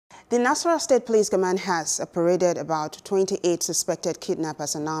The Nasarawa State Police Command has paraded about 28 suspected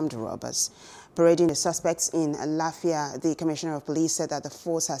kidnappers and armed robbers. Parading the suspects in Lafia, the Commissioner of Police said that the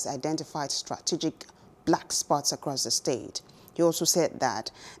force has identified strategic black spots across the state. He also said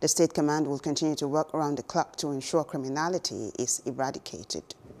that the State Command will continue to work around the clock to ensure criminality is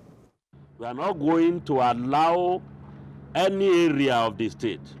eradicated. We are not going to allow any area of the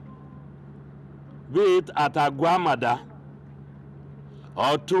state, be it at Aguamada,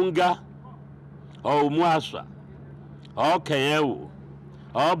 or Tunga, or Umuaswa, or Kenyewu,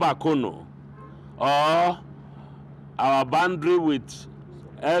 or Bakono, or our boundary with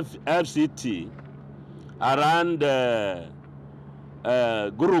FCT around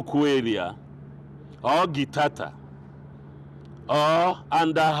Guruku area, or Gitata, or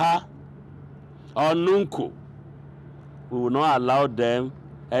Andaha, or Nunku. We will not allow them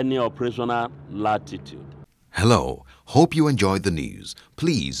any operational latitude. Hello, hope you enjoyed the news.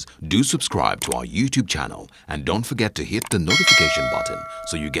 Please do subscribe to our YouTube channel and don't forget to hit the notification button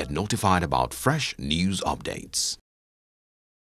so you get notified about fresh news updates.